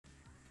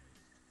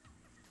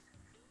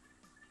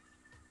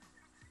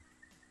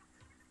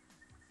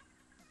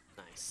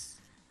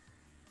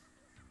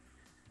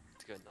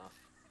good enough.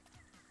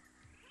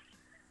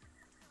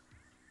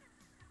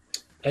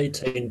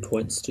 18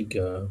 points to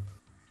go.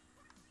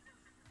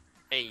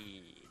 Hey.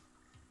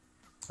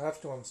 I have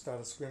to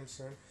start a scrim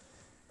soon.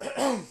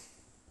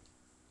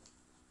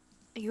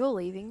 You're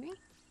leaving me?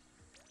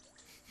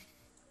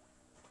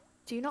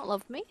 Do you not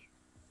love me?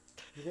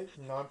 You get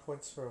 9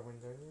 points for a win,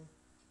 don't you?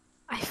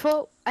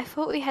 I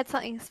thought we had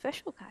something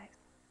special, guys.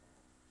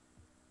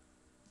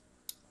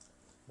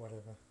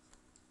 Whatever.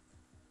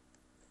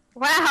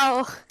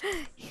 Wow.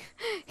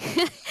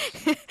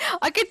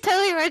 I could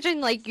totally imagine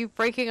like you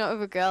breaking up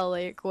with a girl,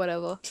 like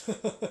whatever.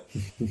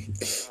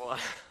 Wow.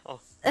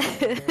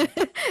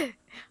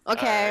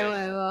 Okay,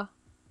 whatever.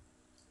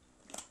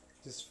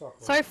 Just fuck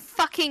off. So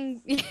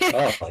fucking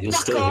Oh, you're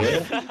fuck still off. here?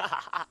 Get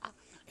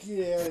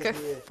out Let's of go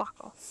here. fuck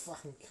off.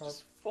 Fucking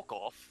cunt. Fuck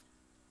off.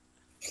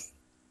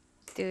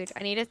 Dude,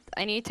 I need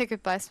to take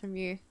advice from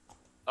you.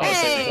 Oh,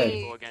 Hey!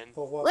 people again.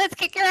 For what? Let's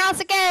kick your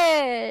ass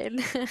again!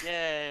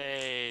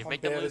 Yay! I'm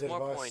Make them bad lose at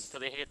more advice. points till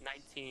they hit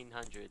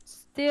 1900s.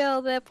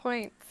 Steal their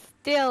points.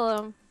 Steal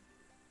them.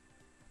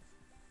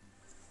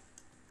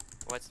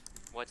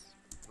 What's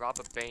rob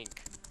a bank?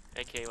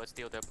 AKA let's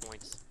steal their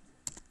points.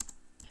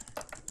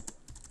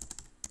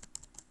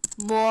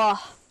 More.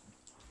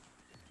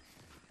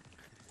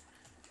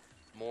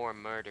 More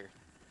murder.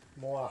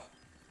 More.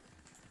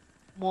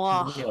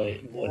 More.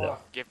 Wait, what? More.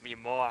 Give me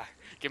more.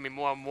 Give me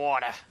more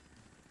water.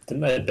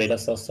 Didn't they beat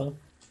us last time?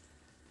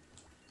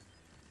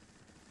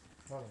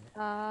 I don't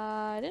know.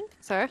 I didn't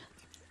think so.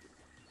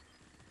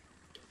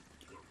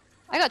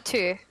 I got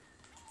 2.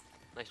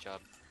 Nice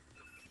job.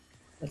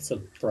 That's a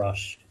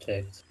brush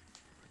ticked.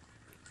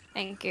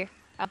 Thank you.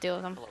 I'll deal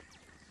with them.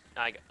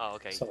 Oh,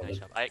 okay. Someone Nice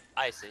did. job.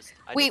 I assist.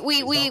 We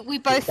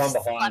both one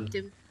behind. slapped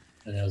him.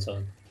 And the other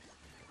one.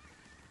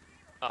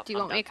 Oh, Do you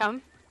want me to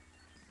come?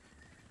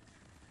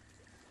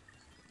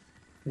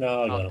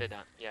 No, I got Oh, him. did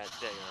that. Yeah,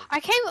 there you go. I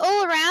came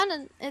all around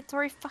and it's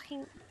already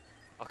fucking.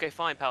 Okay,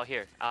 fine, pal.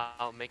 Here,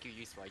 I'll make you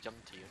useful. I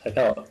jumped to you. Take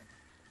out.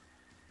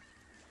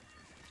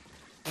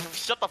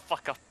 Shut the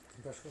fuck up.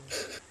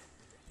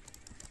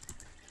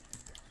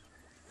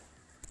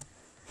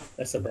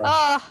 That's a brush.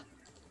 Oh,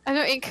 I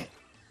got ink.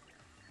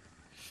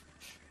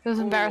 It was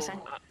embarrassing.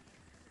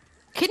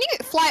 Ooh, Can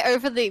you fly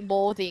over the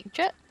wall with the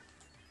inkjet?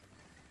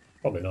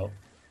 Probably not.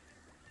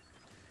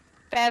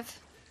 Bev.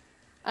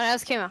 Oh no,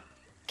 it's Kima.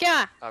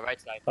 Kima! right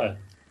side. Hi.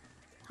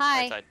 Hi.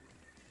 Right side.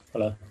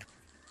 Hello.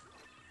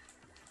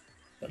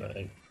 I don't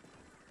know.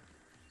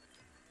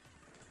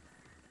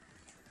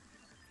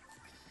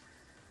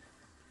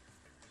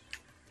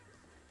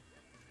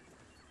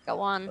 Got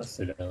one. Let's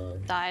sit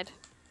down. Died.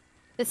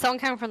 There's someone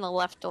coming from the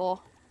left door.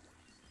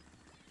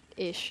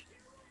 Ish.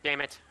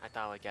 Damn it! I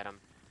thought I would get him.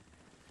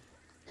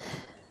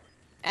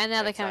 And now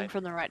they're Right coming side.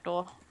 from the right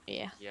door.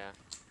 Yeah. Yeah.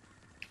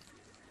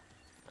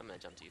 I'm gonna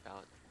jump to you,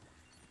 pal.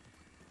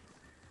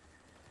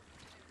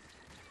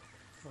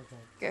 Okay.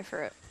 Go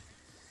for it.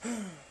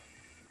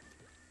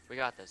 We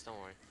got this. Don't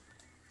worry.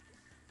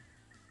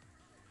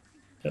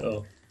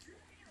 Uh-oh.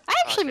 I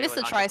actually okay, missed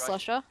the with tri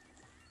underbrush? slasher.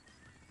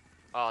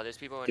 Oh, there's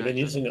people in. You've been our-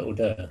 using it all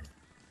day.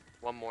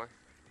 One more.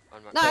 No,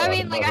 Oh, I I mean,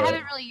 didn't like, know I that.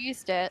 haven't really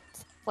used it.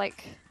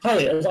 Like,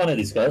 Hey, I know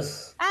these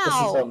guys.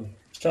 Ow.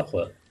 This is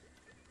chocolate.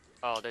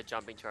 Oh, they're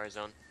jumping to our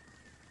zone.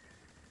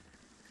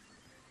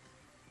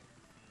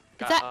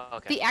 is that Oh,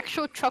 okay. the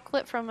actual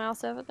chocolate from our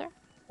server there?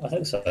 I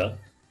think so.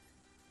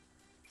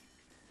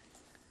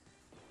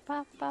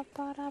 Ba, ba,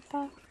 ba, da,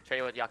 ba. Trade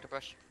you with the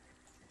octobrush.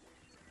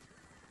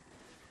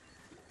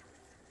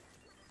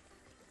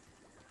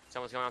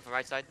 Someone's going on from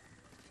right side.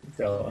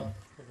 Go on.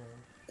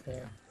 Okay.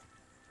 Yeah.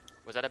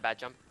 Was that a bad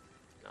jump?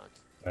 No.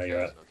 No, it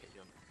you're was right. an okay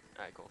jump.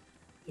 Alright, cool.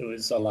 It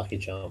was a lucky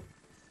jump.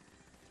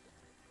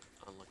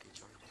 Unlucky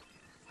jump.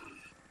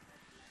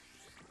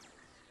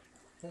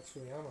 Thanks for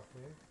the armor,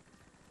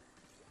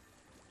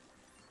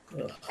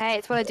 man. Ugh. Hey,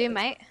 it's what I do,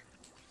 mate.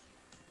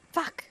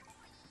 Fuck.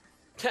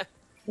 What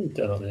are you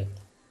doing up there?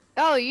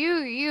 Oh,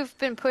 you've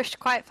been pushed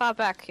quite far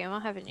back,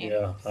 Kima, haven't you?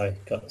 Yeah, I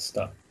got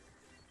stuck.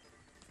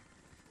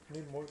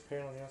 Need more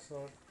pair on the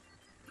outside.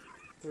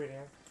 3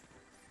 down.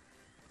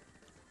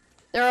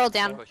 They're all Are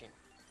down. we pushing?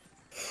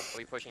 Are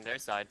we pushing their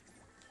side?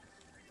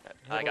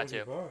 How I got about we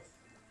do 2. both?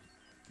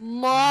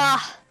 More.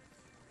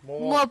 More,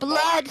 More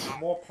blood.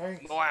 more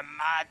paint. More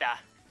murder!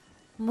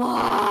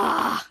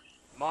 More.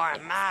 More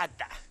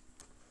murder!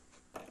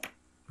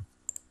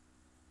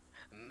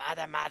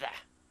 Murder!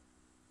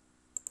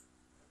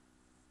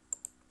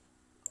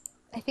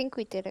 I think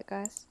we did it,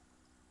 guys.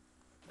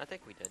 I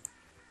think we did.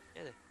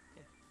 Yeah,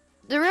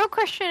 The real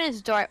question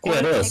is, do I Yeah, it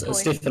auto is. take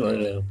It's away-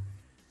 definitely them.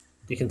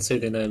 You can see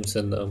their names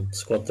in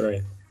Squad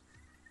 3.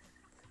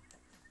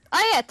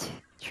 Oh yeah,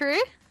 true.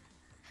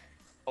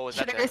 Oh, is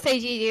Should I that go them? say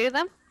GG to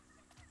them?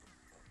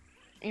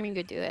 You mean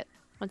go do it.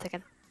 1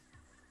 second.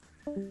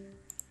 There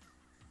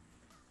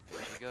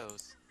she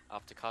goes.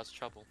 Off to cause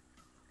trouble.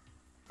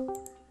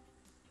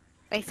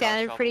 They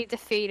sounded trouble. pretty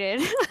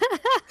defeated.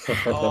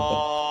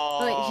 Oh,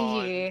 Like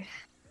GG.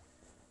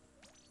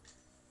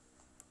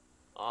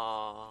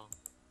 Oh.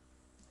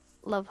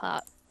 Love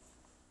heart.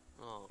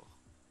 Oh.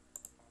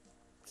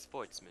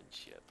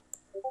 sportsmanship.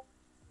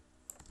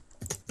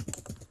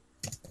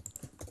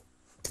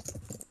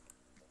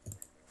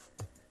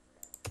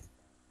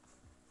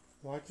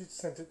 Why'd you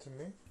send it to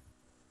me?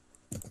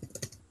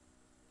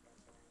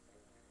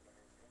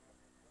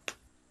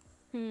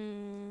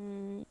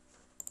 Hmm.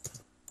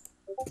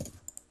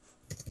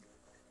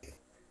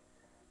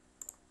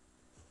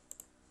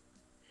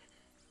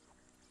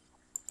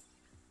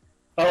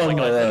 Oh, my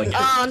no. God.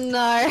 Oh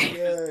no. Yay.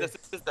 This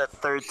is the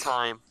third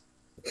time.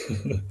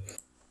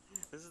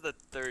 This is the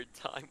third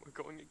time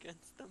we're going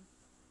against them.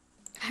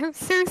 I'm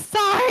so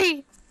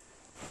sorry.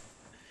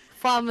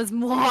 Farmers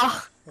more.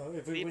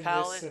 If we See, win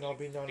Palin, this, then I'll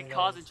be you 99.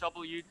 causing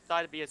trouble. You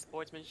decided to be a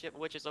sportsmanship,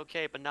 which is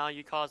okay, but now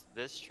you caused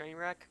this train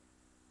wreck.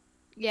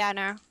 Yeah, I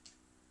know.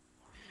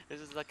 This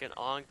is like an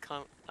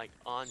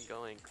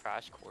ongoing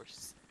crash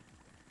course.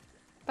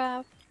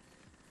 Ba,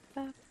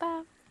 ba,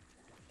 ba.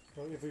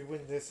 Well, if we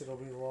win this, it'll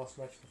be the last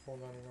match before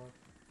 99.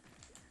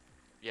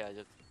 Yeah,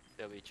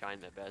 they'll be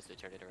trying their best to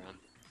turn it around.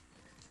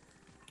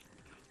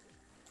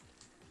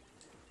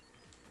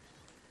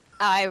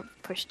 I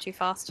pushed too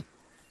fast.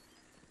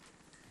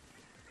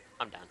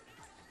 I'm down.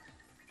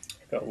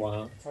 Got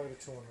one. Target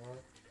 2 on right.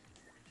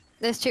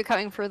 There's two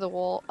coming through the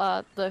wall.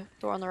 The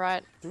door on the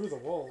right. Through the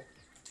wall.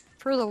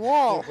 Through the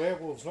wall. They're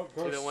werewolves, not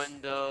Through ghosts. the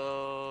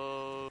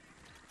window.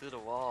 Through the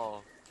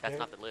wall. That's Yeah.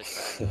 not the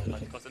list,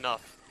 but close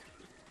enough.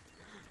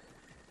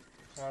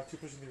 2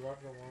 pushing the right,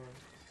 don't worry.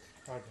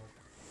 I don't.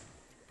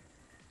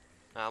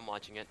 I'm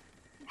watching it.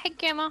 Hey,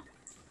 Gamma.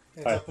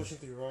 Ends Hi. up pushing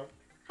to your right.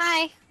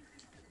 Hi. I'm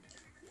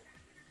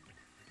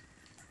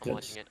Yes.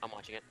 watching it. I'm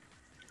watching it.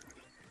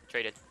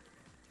 Traded.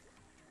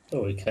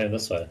 Oh, he came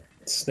this way.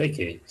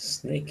 Sneaky.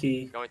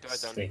 Sneaky. Going through our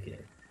zone. Sneaky.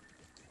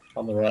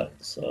 On the right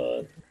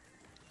side.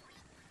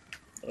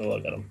 Oh, I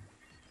got him.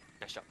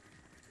 Nice shot.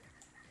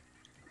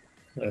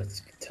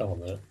 Let's tell him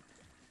that.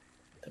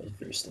 That was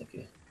very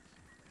sneaky.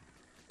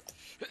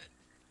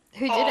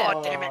 Who did Oh,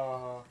 it? damn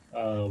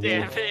it.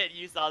 Damn Wolf. it,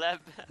 you saw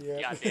that?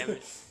 Yeah. God damn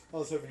it. I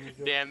was hoping you'd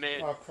do it. Damn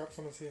it. Oh crap,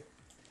 someone's here.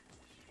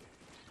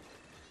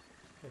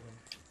 Hold on.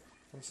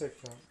 I'm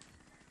safe, John.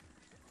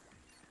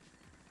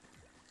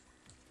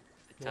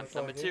 You wanna Attempt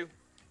try number again? 2.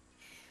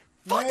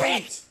 Fuck me!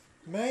 Mate!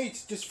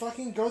 Mate, just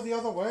fucking go the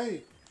other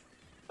way.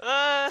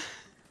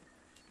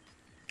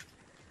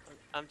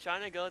 I'm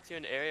trying to go to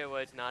an area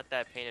where it's not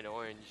that painted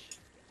orange.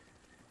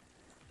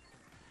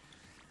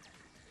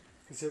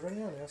 Is there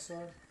any on our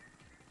side?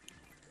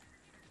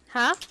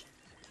 Huh?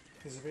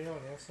 Is there any on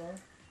our side?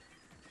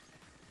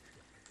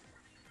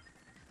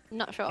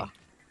 Not sure.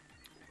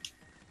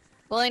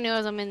 All I know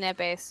is I'm in their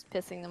base,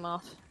 pissing them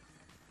off.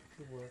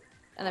 Good work.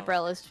 And the Oh.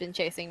 Brella's been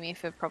chasing me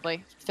for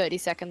probably 30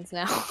 seconds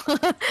now.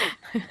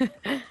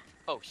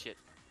 Oh shit.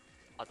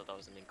 I thought that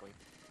was an inkling.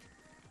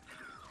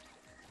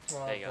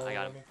 Oh, There you go, I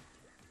got him.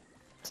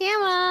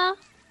 Gamma!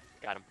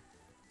 Got him.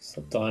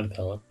 Stop dying,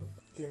 Pella.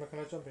 Kima, can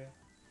I jump in?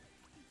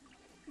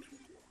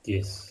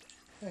 Yes.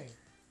 Hey.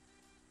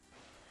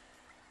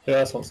 Who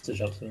else wants to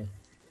jump to me?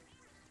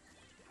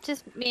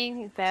 Just me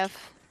and Bev.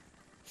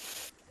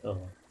 Oh.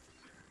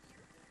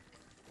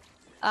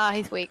 Ah,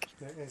 he's weak.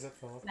 Yeah, ends up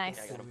fell off. Nice.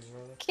 I got him.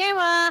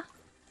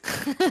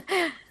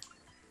 Gamma!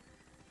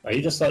 Are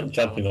you just like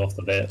jumping off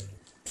the bat?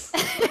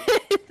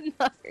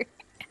 No.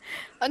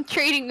 I'm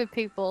treating the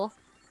people.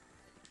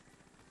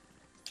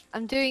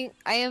 I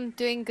am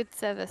doing good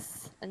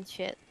service and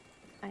shit.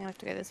 I'm gonna have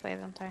to go this way,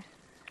 don't I?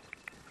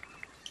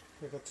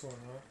 We got 2 on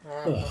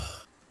right.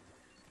 Ah,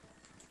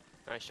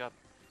 Nice shot.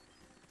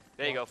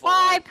 There you go,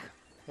 Wipe!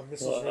 the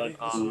missile's ready.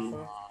 What? Missile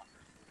fire.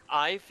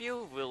 I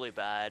feel really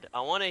bad.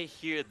 I want to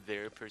hear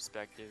their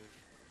perspective.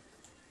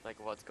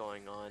 Like what's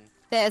going on.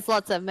 There's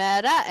lots of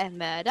murder and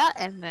murder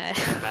and murder.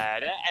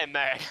 Mad and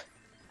mad.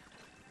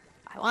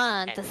 I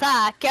want to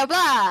suck your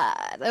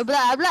blood!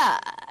 Blah blah!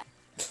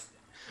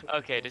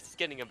 Okay, this is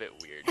getting a bit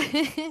weird.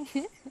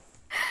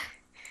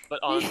 But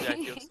honestly, I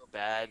feel so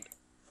bad.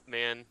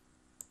 Man.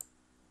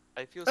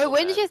 I feel Wait, so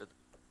when bad. did you- for-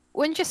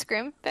 Wouldn't you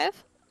scream,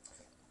 Bev?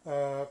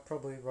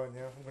 Probably right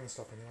now. I'm gonna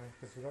stop anyway,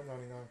 because we got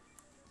 99.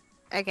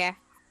 Okay.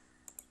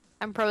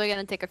 I'm probably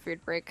gonna take a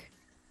food break.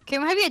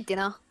 Can we have your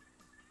dinner?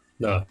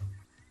 No.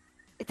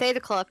 It's 8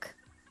 o'clock.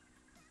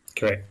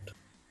 Correct.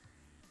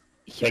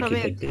 You should Thank you,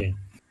 probably. Big D.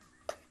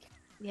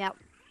 Yep.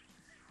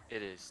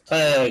 It is.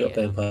 Hey, I got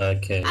 2 p.m. Vampire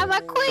King. I'm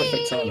a Perfect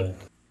queen! timing.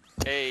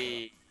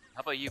 Hey,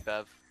 how about you,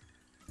 Bev?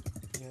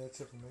 Yeah, that's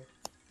it for me.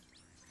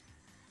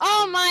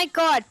 Oh my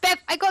god, Bev,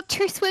 I got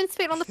 2 swim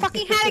speed on the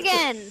fucking hat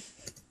again!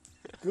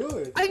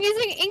 Good! I'm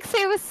using ink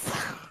savers.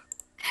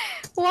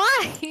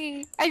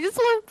 Why? I just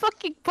want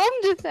fucking bomb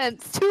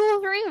defense. 2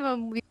 or 3 of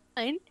them will be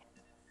fine.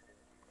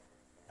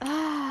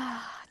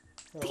 Ah,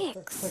 Oh,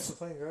 Thanks. thanks for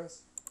playing,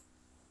 guys.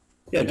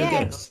 Yeah, good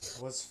Yeah. games.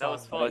 It was That fun.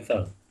 was I fun. like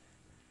that.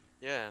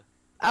 Yeah.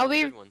 I'll that was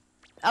a be good one.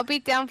 I'll be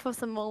down for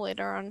some more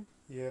later on.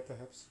 Yeah,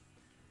 perhaps.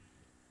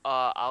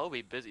 I'll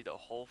be busy the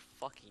whole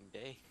fucking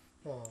day.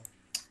 Oh,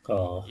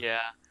 Oh. Yeah,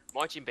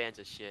 marching bands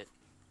is shit.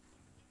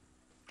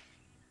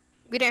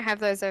 We don't have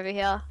those over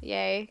here.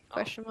 Yay? Oh,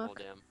 Question well, mark.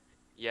 damn.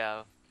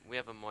 Yeah, we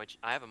have a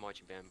I have a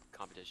marching band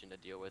competition to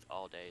deal with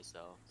all day, so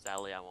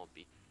sadly I won't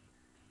be.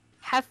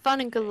 Have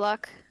fun and good Okay.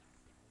 luck.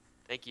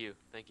 Thank you,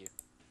 thank you.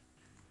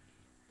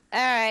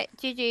 Alright,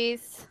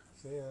 GG's.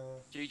 See ya.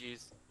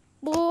 GG's.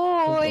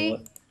 Boy!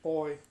 Goodbye.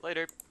 Boy.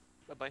 Later.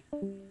 Bye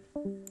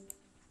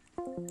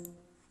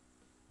bye.